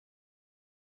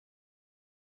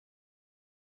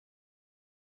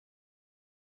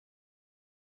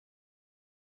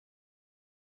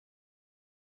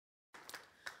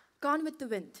Gone with the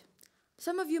Wind.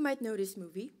 Some of you might know this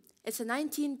movie. It's a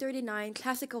 1939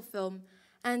 classical film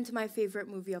and my favorite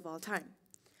movie of all time.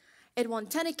 It won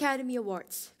 10 Academy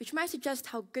Awards, which might suggest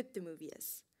how good the movie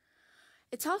is.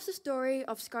 It tells the story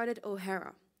of Scarlett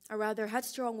O'Hara, a rather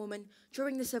headstrong woman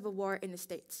during the Civil War in the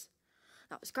States.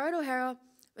 Now, Scarlett O'Hara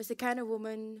was the kind of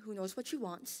woman who knows what she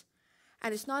wants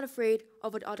and is not afraid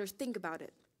of what others think about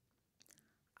it.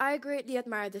 I greatly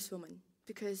admire this woman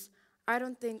because I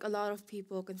don't think a lot of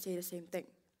people can say the same thing.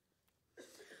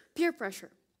 Peer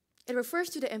pressure. It refers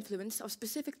to the influence of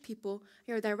specific people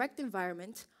in your direct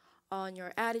environment on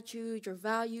your attitude, your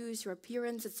values, your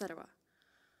appearance, etc.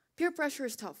 Peer pressure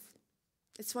is tough.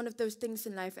 It's one of those things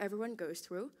in life everyone goes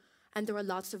through, and there are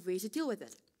lots of ways to deal with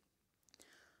it.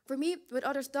 For me, what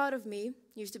others thought of me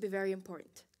used to be very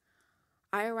important.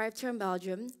 I arrived here in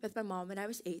Belgium with my mom when I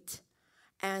was 8,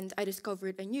 and I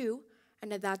discovered a new,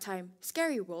 and at that time,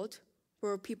 scary world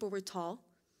where people were tall,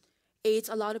 ate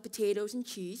a lot of potatoes and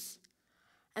cheese,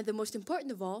 and the most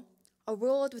important of all, a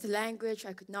world with a language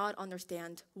I could not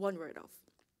understand one word of.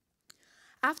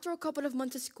 After a couple of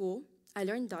months at school, I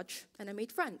learned Dutch and I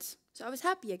made friends, so I was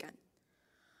happy again.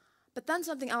 But then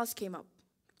something else came up.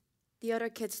 The other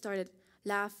kids started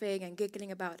laughing and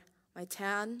giggling about my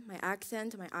tan, my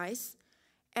accent, my eyes,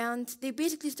 and they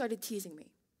basically started teasing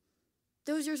me.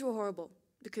 Those years were horrible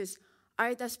because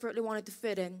I desperately wanted to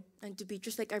fit in and to be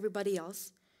just like everybody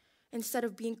else, instead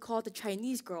of being called a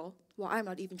Chinese girl while I'm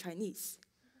not even Chinese.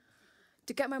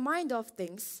 To get my mind off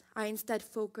things, I instead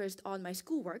focused on my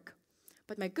schoolwork,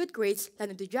 but my good grades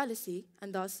led into jealousy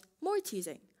and thus more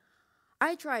teasing.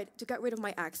 I tried to get rid of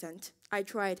my accent. I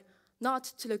tried not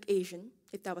to look Asian,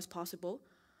 if that was possible,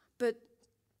 but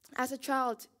as a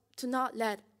child, to not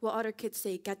let what other kids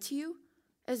say get to you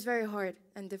is very hard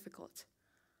and difficult.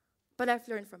 But I've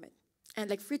learned from it. And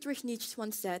like Friedrich Nietzsche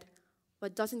once said,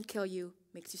 what doesn't kill you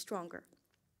makes you stronger.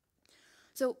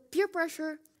 So peer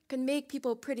pressure can make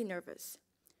people pretty nervous.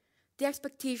 The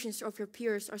expectations of your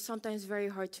peers are sometimes very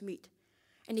hard to meet,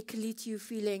 and it can lead to you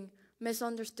feeling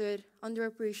misunderstood,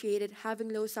 underappreciated, having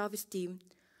low self-esteem.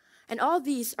 And all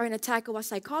these are an attack of what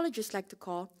psychologists like to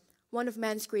call one of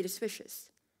man's greatest wishes,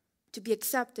 to be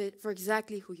accepted for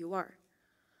exactly who you are.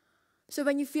 So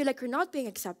when you feel like you're not being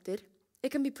accepted, it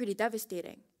can be pretty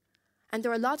devastating. And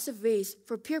there are lots of ways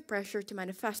for peer pressure to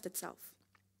manifest itself.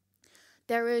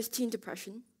 There is teen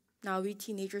depression. Now, we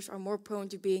teenagers are more prone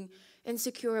to being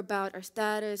insecure about our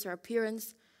status, our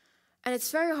appearance, and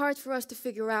it's very hard for us to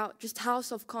figure out just how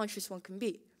self-conscious one can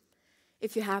be.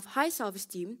 If you have high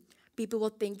self-esteem, people will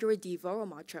think you're a diva or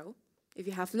macho. If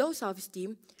you have low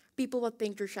self-esteem, people will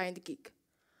think you're shy and the geek.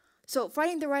 So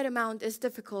finding the right amount is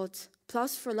difficult.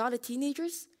 Plus, for a lot of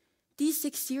teenagers, these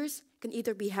 6 years can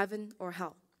either be heaven or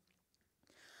hell.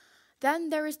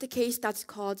 Then there is the case that's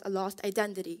called a lost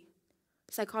identity.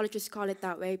 Psychologists call it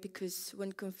that way because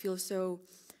one can feel so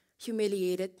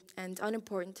humiliated and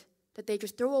unimportant that they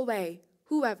just throw away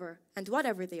whoever and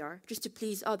whatever they are just to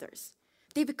please others.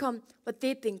 They become what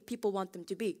they think people want them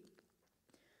to be.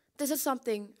 This is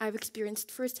something I've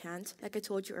experienced firsthand, like I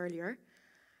told you earlier,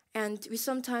 and we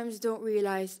sometimes don't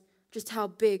realize just how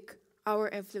big our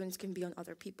influence can be on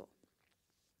other people.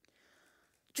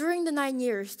 During the 9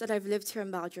 years that I've lived here in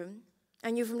Belgium,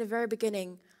 I knew from the very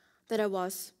beginning that I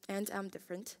was and am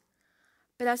different.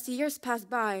 But as the years passed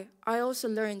by, I also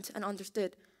learned and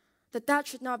understood that that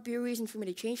should not be a reason for me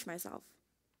to change myself.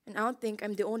 And I don't think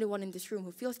I'm the only one in this room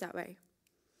who feels that way.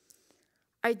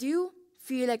 I do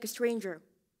feel like a stranger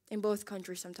in both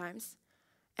countries sometimes,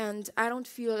 and I don't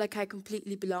feel like I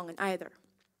completely belong in either.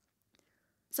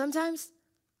 Sometimes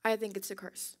I think it's a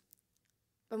curse,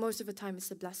 but most of the time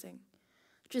it's a blessing.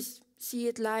 Just see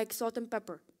it like salt and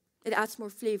pepper. It adds more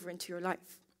flavor into your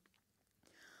life.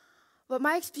 What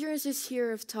my experiences here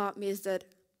have taught me is that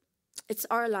it's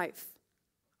our life,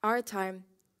 our time,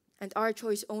 and our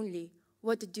choice only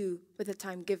what to do with the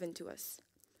time given to us.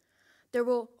 There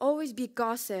will always be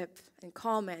gossip and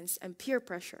comments and peer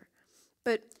pressure,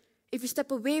 but if you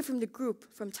step away from the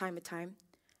group from time to time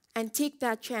and take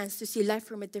that chance to see life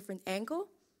from a different angle,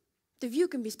 the view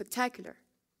can be spectacular.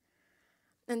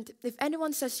 And if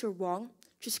anyone says you're wrong,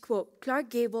 just quote Clark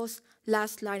Gable's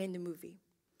last line in the movie.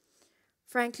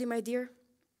 Frankly, my dear,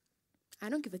 I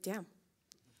don't give a damn.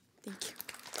 Thank you.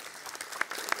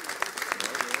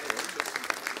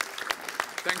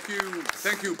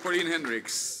 Thank you, Pauline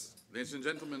Hendrickx. Ladies and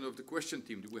gentlemen of the question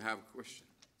team, do we have a question?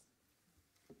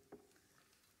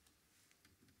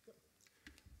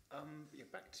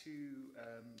 Back to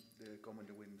the Gone with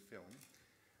the Wind film.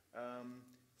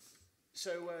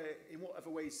 In what other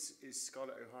ways is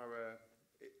Scarlett O'Hara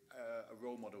a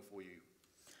role model for you?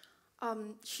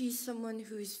 She's someone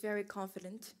who's very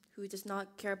confident, who does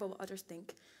not care about what others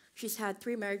think. She's had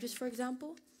 3 marriages, for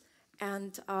example,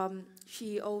 and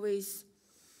she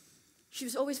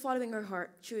was always following her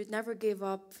heart. She would never give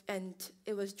up, and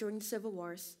it was during the civil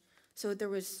wars, so there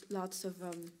was lots of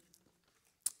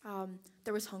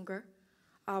there was hunger.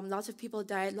 Lots of people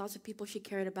died, lots of people she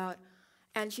cared about,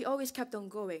 and she always kept on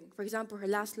going. For example, her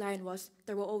last line was,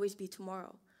 "There will always be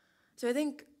tomorrow." So I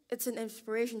think it's an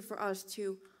inspiration for us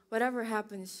to, whatever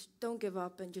happens, don't give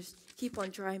up and just keep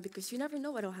on trying, because you never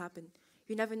know what will happen.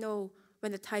 You never know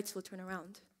when the tides will turn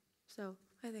around. So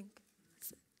I think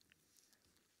that's it.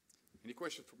 Any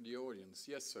questions from the audience?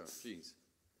 Yes, sir, please.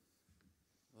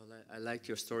 Well, I liked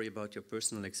your story about your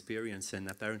personal experience, and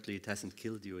apparently it hasn't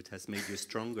killed you, it has made you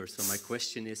stronger. So my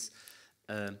question is,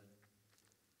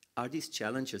 are these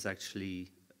challenges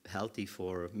actually healthy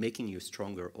for making you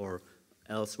stronger, or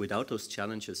else without those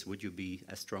challenges, would you be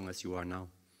as strong as you are now?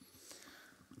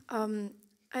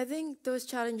 I think those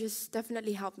challenges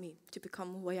definitely helped me to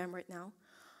become who I am right now.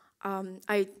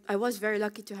 I was very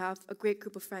lucky to have a great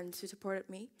group of friends who supported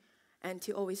me and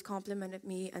who always complimented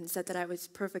me and said that I was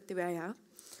perfect the way I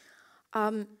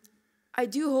am. I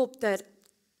do hope that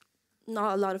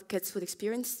not a lot of kids would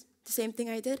experience the same thing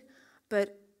I did,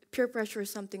 but peer pressure is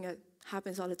something that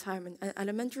happens all the time. In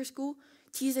elementary school,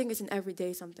 teasing is an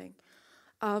everyday something.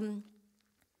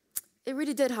 It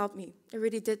really did help me. It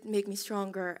really did make me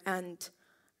stronger. And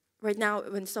right now,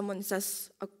 when someone says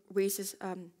a racist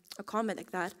a comment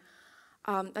like that,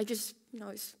 I just,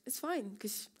 it's fine,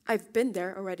 because I've been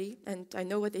there already, and I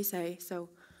know what they say, so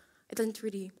it doesn't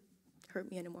really hurt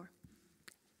me anymore.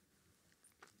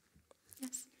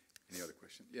 Yes. Any other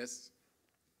question? Yes.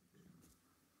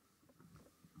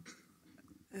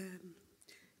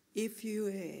 If you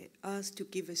were asked to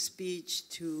give a speech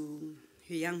to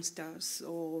youngsters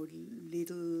or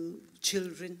little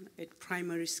children at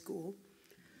primary school,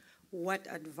 what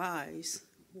advice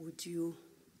would you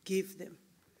give them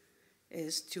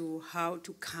as to how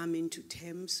to come into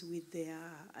terms with their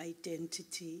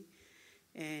identity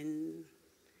and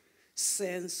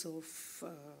sense of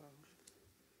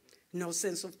no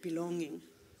sense of belonging?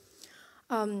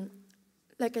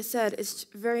 Like I said, it's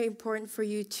very important for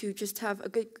you to just have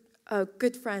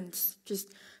good friends.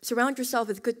 Just surround yourself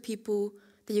with good people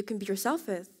that you can be yourself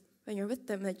with when you're with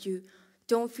them, that you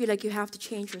don't feel like you have to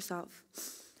change yourself.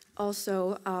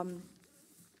 Also,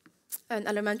 in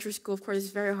elementary school, of course,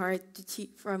 it's very hard to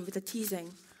with the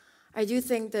teasing. I do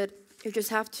think that you just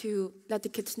have to let the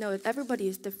kids know that everybody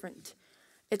is different.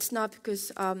 It's not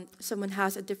because someone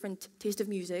has a different taste of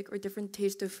music or different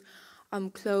taste of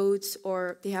clothes,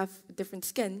 or they have different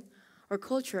skin or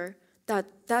culture,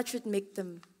 that should make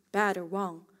them bad or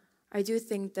wrong. I do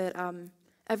think that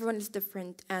everyone is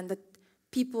different, and that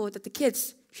the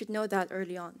kids should know that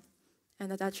early on,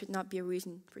 and that should not be a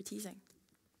reason for teasing.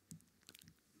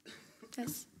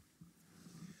 Yes.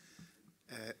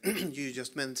 You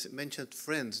just mentioned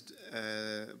friends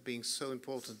being so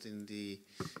important in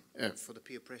for the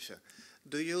peer pressure.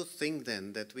 Do you think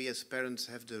then that we as parents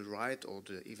have the right or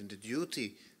even the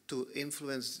duty to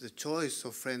influence the choice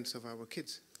of friends of our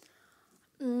kids?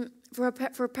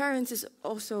 For parents,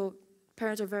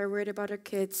 parents are very worried about their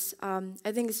kids.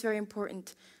 I think it's very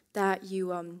important that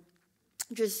you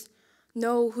just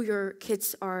know who your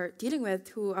kids are dealing with,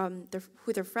 who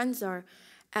their friends are,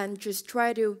 and just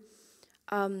try to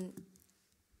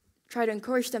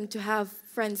encourage them to have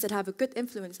friends that have a good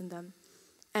influence in them,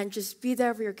 and just be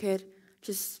there for your kid.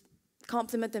 Just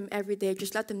compliment them every day.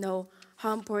 Just let them know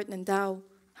how important and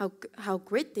how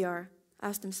great they are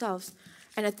as themselves.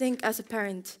 And I think as a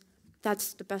parent,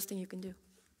 that's the best thing you can do.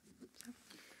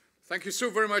 Thank you so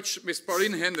very much, Ms.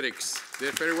 Pauline Hendrickx.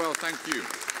 Did very well, thank you.